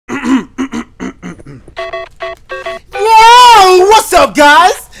up,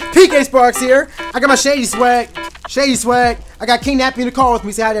 guys? PKSparkxx here. I got my Shady swag. Shady swag. I got KingNappy in the car with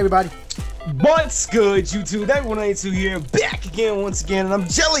me. Say hi to everybody. What's good, YouTube? DatHottneSS here, back again once again, and I'm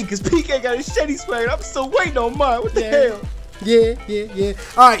jelly because PK got his Shady swag. I'm still waiting on mine. What the hell? Yeah.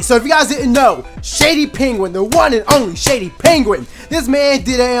 Alright, so if you guys didn't know, Shady Penguin, the one and only Shady Penguin. This man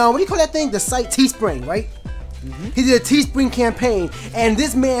did a, what do you call that thing? The site Teespring, right? He did a Teespring campaign, and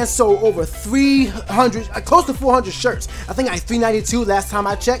this man sold over 300, close to 400 shirts. I think I 392 last time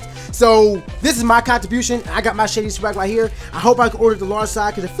I checked. So this is my contribution. I got my Shady swag right here. I hope I can order the large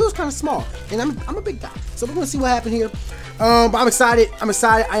size because it feels kind of small, and I'm a big guy. So we're gonna see what happened here. But I'm excited.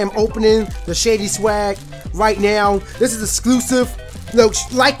 I am opening the Shady swag right now. This is exclusive. Look,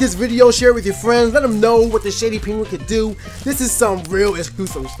 like this video, share it with your friends, let them know what the Shady Penguin could do. This is some real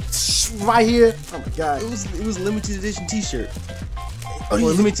exclusive right here. Oh my god. It was a limited edition t-shirt. Or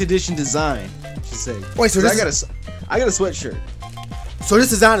limited edition design, I should say. Wait, so this I got a sweatshirt. So this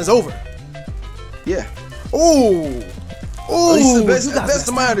design is over? Yeah. Ooh. At least the best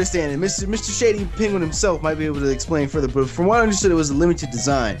of my understanding. Mr. Shady Penguin himself might be able to explain further, but from what I understood, it was a limited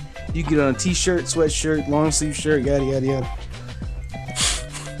design. You could get on a t-shirt, sweatshirt, long sleeve shirt, yada yada yada.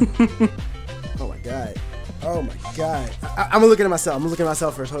 Oh my god. Oh my god. I'm gonna look at myself. I'm gonna look at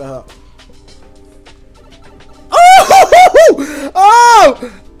myself first. Hold up.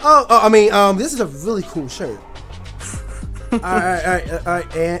 Oh! I mean, this is a really cool shirt. Alright.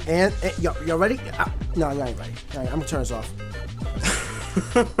 And y'all ready? No, I ain't ready. All right, I'm gonna turn this off.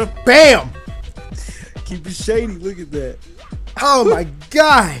 Bam! Keep it shady. Look at that. Oh my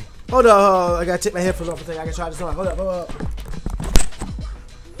god. Hold up. I gotta take my headphones off. I can try this on. Hold up.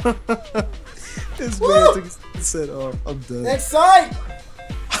 This man took his set off. I'm done. Next side!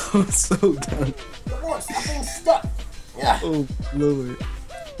 I'm so done. Come on, stop being stuck. Yeah. Oh, Lord.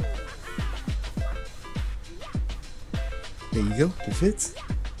 There you go. It fits.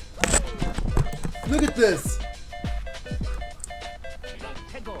 Look at this.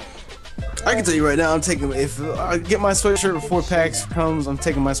 I can tell you right now, I'm taking, if I get my sweatshirt before PAX comes, I'm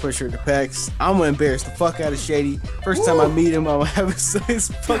taking my sweatshirt to PAX. I'm gonna embarrass the fuck out of Shady. First time I meet him, I'm gonna have his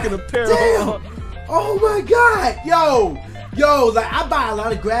fucking apparel on. Oh my god, yo, like I buy a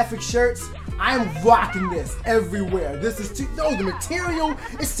lot of graphic shirts. I'm rocking this everywhere. This is too, the material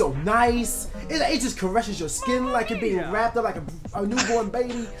is so nice. It just caresses your skin like you're being wrapped up like a newborn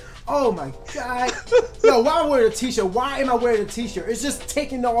baby. Oh my god. Yo, why am I wearing a t-shirt? Why am I wearing a t-shirt? It's just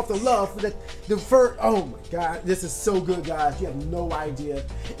taking off the love for the fur. Oh my god. This is so good, guys. You have no idea.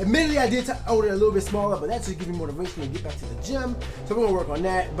 Admittedly, I did order it a little bit smaller, but that's just giving me motivation to get back to the gym. So we're gonna work on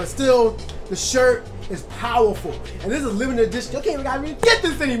that. But still, the shirt is powerful. And this is a limited edition. You can't even get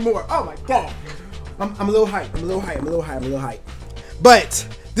this anymore. Oh my god. I'm a little hyped. But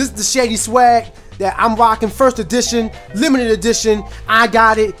this is the Shady swag that I'm rocking, first edition, limited edition. I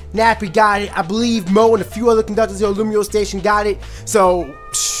got it, Nappy got it. I believe Mo and a few other conductors here at Lumio Station got it. So,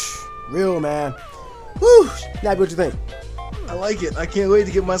 real man. Whew. Nappy, what you think? I like it. I can't wait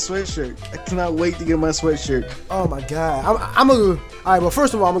to get my sweatshirt. I cannot wait to get my sweatshirt. Oh my god. I'm gonna, alright, well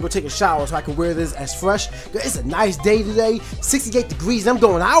first of all, I'm gonna go take a shower so I can wear this as fresh. It's a nice day today, 68 degrees, I'm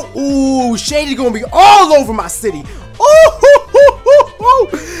going out. Ooh, Shady gonna be all over my city. Oh,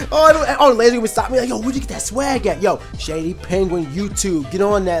 the lady gonna stop me like, yo, where'd you get that swag at? Yo, Shady Penguin YouTube, get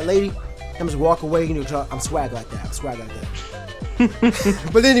on that, lady. I'm just walk away, you know, I'm swag like that.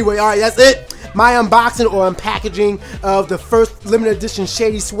 But anyway, alright, that's it. My unboxing or unpackaging of the first limited edition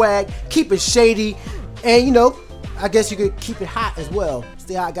Shady swag. Keep it shady, and you know, I guess you could keep it hot as well.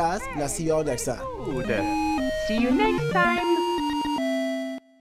 Stay hot, guys, and I'll see y'all next time. See you next time.